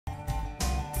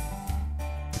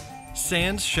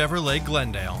Sands Chevrolet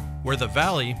Glendale, where the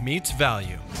valley meets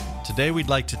value. Today we'd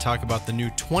like to talk about the new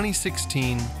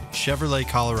 2016 Chevrolet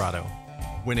Colorado.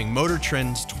 Winning Motor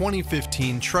Trend's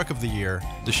 2015 Truck of the Year,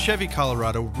 the Chevy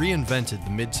Colorado reinvented the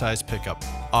midsize pickup,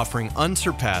 offering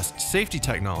unsurpassed safety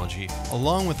technology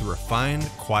along with a refined,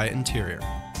 quiet interior.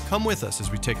 Come with us as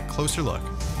we take a closer look.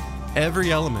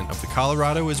 Every element of the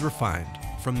Colorado is refined,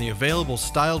 from the available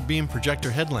styled beam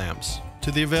projector headlamps to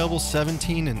the available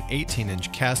 17 and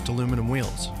 18-inch cast aluminum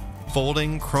wheels.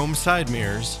 Folding chrome side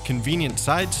mirrors, convenient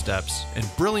side steps, and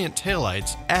brilliant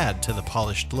taillights add to the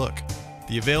polished look.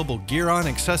 The available gear-on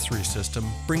accessory system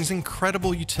brings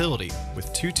incredible utility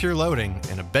with two-tier loading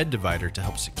and a bed divider to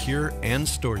help secure and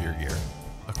store your gear.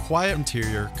 A quiet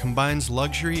interior combines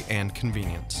luxury and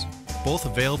convenience. Both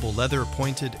available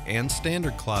leather-appointed and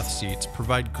standard cloth seats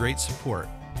provide great support,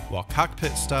 while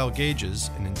cockpit-style gauges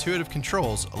and intuitive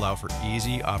controls allow for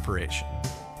easy operation.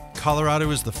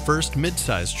 Colorado is the first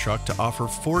midsize truck to offer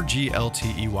 4G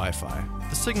LTE Wi-Fi.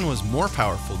 The signal is more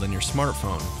powerful than your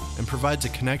smartphone and provides a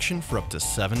connection for up to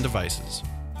 7 devices.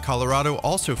 Colorado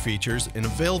also features an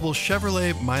available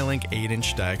Chevrolet MyLink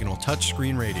 8-inch diagonal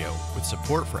touchscreen radio with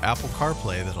support for Apple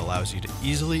CarPlay that allows you to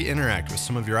easily interact with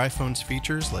some of your iPhone's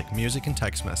features like music and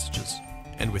text messages.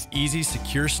 And with easy,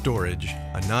 secure storage,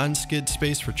 a non-skid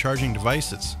space for charging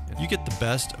devices, you get the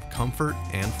best of comfort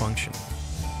and function.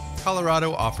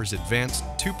 Colorado offers advanced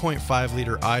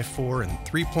 2.5-liter i4 and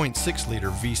 3.6-liter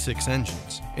V6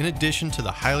 engines, in addition to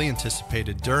the highly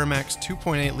anticipated Duramax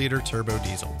 2.8-liter turbo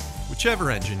diesel.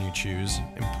 Whichever engine you choose,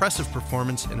 impressive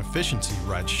performance and efficiency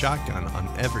ride shotgun on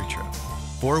every trip.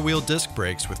 4-wheel disc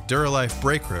brakes with Duralife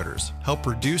brake rotors help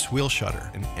reduce wheel shudder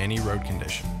in any road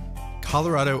condition.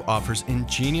 Colorado offers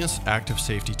ingenious active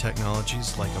safety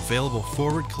technologies like available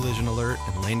forward collision alert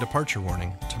and lane departure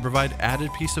warning to provide added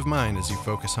peace of mind as you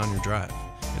focus on your drive.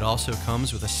 It also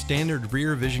comes with a standard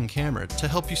rear vision camera to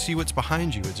help you see what's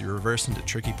behind you as you reverse into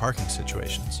tricky parking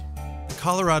situations. The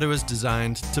Colorado is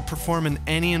designed to perform in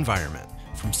any environment,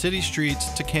 from city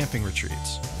streets to camping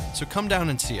retreats. So come down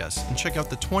and see us and check out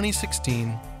the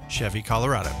 2016 Chevy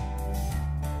Colorado.